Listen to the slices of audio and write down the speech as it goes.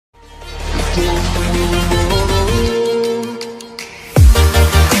Friends,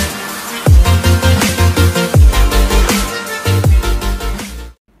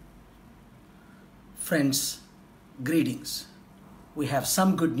 greetings. We have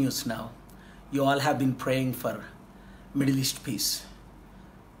some good news now. You all have been praying for Middle East peace.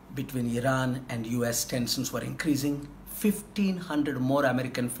 Between Iran and US, tensions were increasing. 1,500 more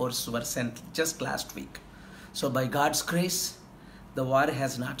American forces were sent just last week. So by God's grace, the war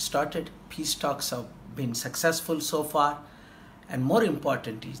has not started. Peace talks have been successful so far. And more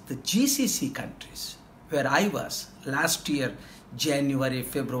important is the GCC countries, where I was last year, January,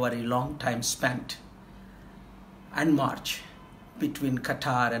 February, long time spent, and March, between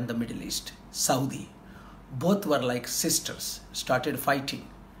Qatar and the Middle East, Saudi. Both were like sisters, started fighting.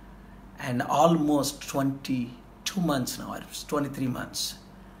 And almost 22 months now, or 23 months,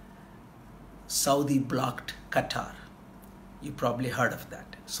 Saudi blocked Qatar. You probably heard of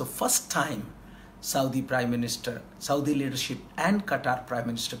that. So first time Saudi Prime Minister, Saudi leadership and Qatar Prime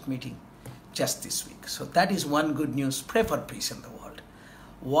Minister meeting just this week. So that is one good news. Pray for peace in the world.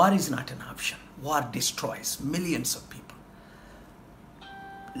 War is not an option. War destroys millions of people.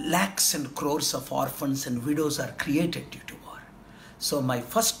 Lakhs and crores of orphans and widows are created due to war. So my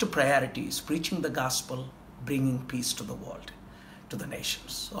first priority is preaching the gospel, bringing peace to the world, to the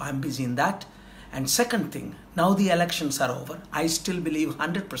nations. So I'm busy in that. And second thing, now the elections are over. I still believe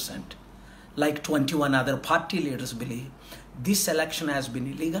 100%, like 21 other party leaders believe, this election has been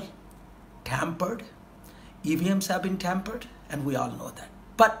illegal, tampered, EVMs have been tampered, and we all know that.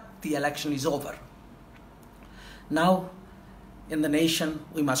 But the election is over. Now, in the nation,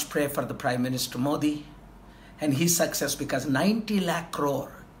 we must pray for the Prime Minister Modi and his success, because 90 lakh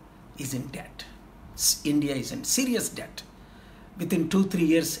crore is in debt. India is in serious debt. Within 2-3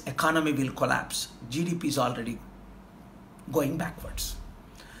 years, economy will collapse. GDP is already going backwards.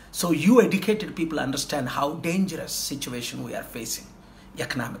 So you educated people understand how dangerous situation we are facing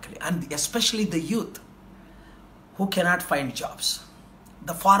economically, and especially the youth who cannot find jobs,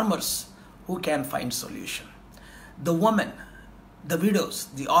 the farmers who can find solution, the women, the widows,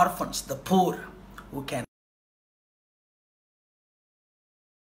 the orphans, the poor who can.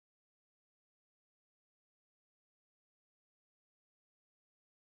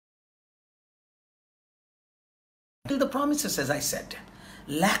 The promises, as I said,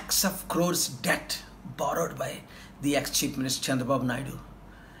 lakhs of crores debt borrowed by the ex-Chief Minister Chandrababu Naidu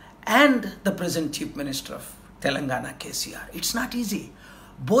and the present Chief Minister of Telangana, KCR. It's not easy.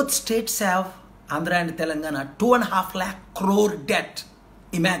 Both states have, Andhra and Telangana, 2.5 lakh crore debt.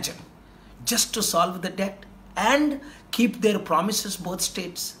 Imagine, just to solve the debt and keep their promises, both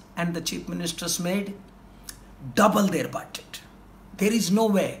states and the Chief Ministers made, double their budget. There is no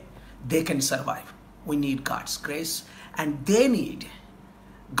way they can survive. We need God's grace, and they need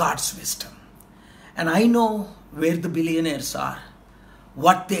God's wisdom. And I know where the billionaires are,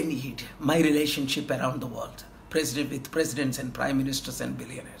 what they need, my relationship around the world, with presidents and prime ministers and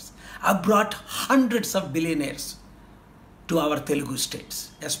billionaires. I've brought hundreds of billionaires to our Telugu states,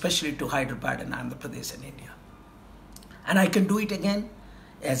 especially to Hyderabad and Andhra Pradesh and India. And I can do it again,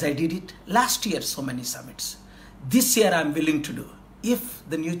 as I did it last year, so many summits. This year I'm willing to do. If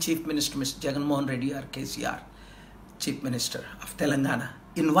the new Chief Minister, Mr. Jagan Reddy or KCR, Chief Minister of Telangana,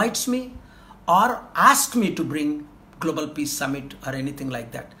 invites me or asks me to bring Global Peace Summit or anything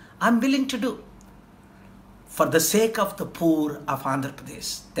like that, I'm willing to do. For the sake of the poor of Andhra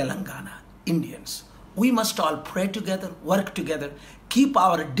Pradesh, Telangana, Indians, we must all pray together, work together, keep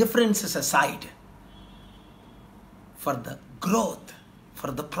our differences aside for the growth,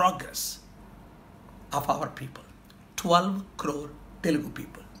 for the progress of our people. 12 crore Telugu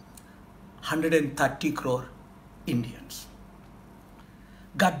people, 130 crore Indians.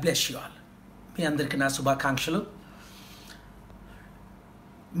 God bless you all. మీ అందరికీ నా శుభాకాంక్షలు.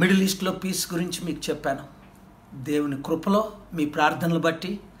 Middle ఈస్ట్లో piece గురించి మీకు చెప్పాను. దేవుని కృపలో మీ ప్రార్థనలు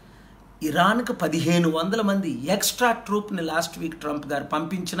బట్టి ఇరాన్కు 1500 మంది ఎక్స్ట్రా ట్రూప్ని లాస్ట్ వీక్ ట్రంప్ గారు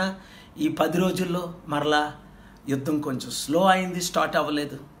పంపించిన ఈ 10 రోజుల్లో మరలా యుద్ధం కొంచెం స్లో అయింది, స్టార్ట్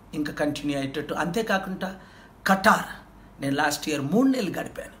అవ్వలేదు, ఇంకా కంటిన్యూ అయ్యేటట్టు. అంతేకాకుండా ఖటార్, నేను లాస్ట్ ఇయర్ 3 నెలలు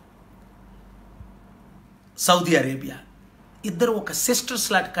గడిపాను. సౌదీ అరేబియా, ఇద్దరు ఒక సిస్టర్స్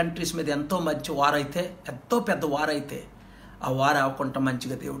లాంటి కంట్రీస్ మీద ఎంతో మంచి వారైతే, ఎంతో పెద్ద వారైతే, ఆ వారు అవ్వకుండా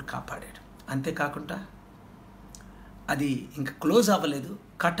మంచిగా దేవుడు కాపాడాడు. అంతేకాకుండా అది ఇంకా క్లోజ్ అవ్వలేదు.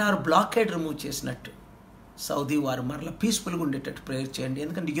 ఖటార్ బ్లాకేడ్ రిమూవ్ చేసినట్టు సౌదీ వారు మరలా పీస్ఫుల్గా ఉండేటట్టు ప్రేయర్ చేయండి.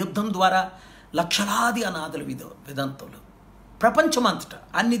 ఎందుకంటే యుద్ధం ద్వారా లక్షలాది అనాథుల విదంతులు ప్రపంచమంతటా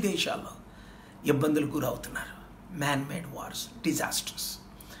అన్ని దేశాల్లో ఇబ్బందులు గురవుతున్నారు. Man made wars, disasters.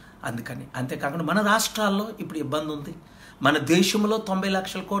 అందుకని అంతేకాకుండా మన రాష్ట్రాల్లో ఇప్పుడు ఇబ్బంది ఉంది. మన దేశంలో 90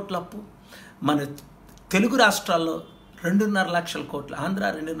 లక్షల కోట్ల అప్పు, మన తెలుగు రాష్ట్రాల్లో 2.5 లక్షల కోట్లు, ఆంధ్ర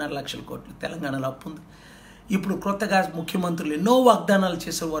 2.5 లక్షల కోట్లు, తెలంగాణలో అప్పు ఉంది. ఇప్పుడు కొత్తగా ముఖ్యమంత్రులు ఎన్నో వాగ్దానాలు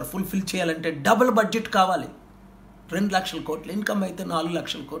చేశారు, వారు ఫుల్ఫిల్ చేయాలంటే డబుల్ బడ్జెట్ కావాలి. 2 లక్షల కోట్లు ఇన్కమ్ అయితే 4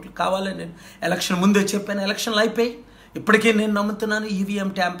 లక్షల కోట్లు కావాలని నేను ఎలక్షన్ ముందే చెప్పాను. ఎలక్షన్లు అయిపోయి ఇప్పటికే నేను నమ్ముతున్నాను ఈవీఎం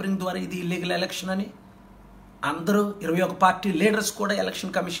ట్యాంపరింగ్ ద్వారా ఇది ఇల్లీగల్ ఎలక్షన్ అని. అందరూ 21 పార్టీ లీడర్స్ కూడా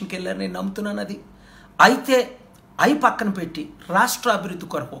ఎలక్షన్ కమిషన్కి వెళ్ళారు, నేను నమ్ముతున్నాను అది. అయితే అవి పక్కన పెట్టి రాష్ట్ర అభివృద్ధి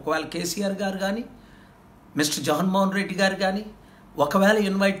కొరకు ఒకవేళ కేసీఆర్ గారు కానీ మిస్టర్ జగన్మోహన్ రెడ్డి గారు కానీ ఒకవేళ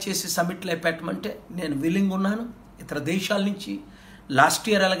ఇన్వైట్ చేసి సమిట్లు పెట్టమంటే నేను విల్లింగ్ ఉన్నాను. ఇతర దేశాల నుంచి లాస్ట్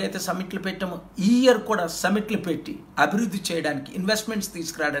ఇయర్ ఎలాగైతే సమిట్లు పెట్టామో ఈ ఇయర్ కూడా సమిట్లు పెట్టి అభివృద్ధి చేయడానికి, ఇన్వెస్ట్మెంట్స్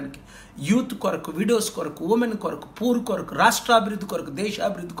తీసుకురావడానికి, యూత్ కొరకు, విడోస్ కొరకు, ఉమెన్ కొరకు, పూర్ కొరకు, రాష్ట్రాభివృద్ధి కొరకు,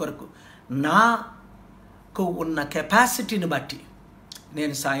 దేశాభివృద్ధి కొరకు నాకు ఉన్న కెపాసిటీని బట్టి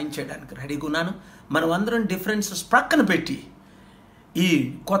నేను సాయం చేయడానికి రెడీగా ఉన్నాను. మనం అందరం డిఫరెన్సెస్ ప్రక్కన పెట్టి ఈ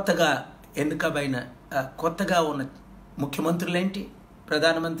కొత్తగా ఎన్నికబడిన కొత్తగా ఉన్న ముఖ్యమంత్రులు ఏంటి,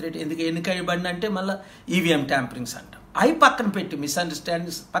 ప్రధానమంత్రి ఏంటి, ఎందుకు ఎన్నికబడిన అంటే మళ్ళీ ఈవీఎం ట్యాంపరింగ్స్ అంటాం. అవి పక్కన పెట్టి,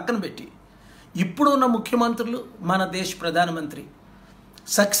 మిస్అండర్స్టాండింగ్స్ పక్కన పెట్టి ఇప్పుడు ఉన్న ముఖ్యమంత్రులు, మన దేశ ప్రధానమంత్రి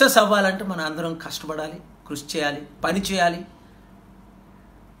సక్సెస్ అవ్వాలంటే మన అందరం కష్టపడాలి, కృషి చేయాలి, పని చేయాలి,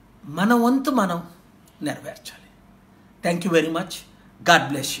 మన వంతు మనం నెరవేర్చాలి. Thank you very much. God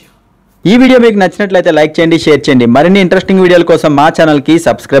bless you. ఈ వీడియో మీకు నచ్చినట్లయితే లైక్ చేయండి, షేర్ చేయండి. మరిన్ని ఇంట్రెస్టింగ్ వీడియోల కోసం మా ఛానల్కి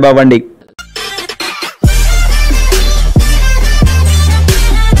సబ్స్క్రైబ్ అవ్వండి.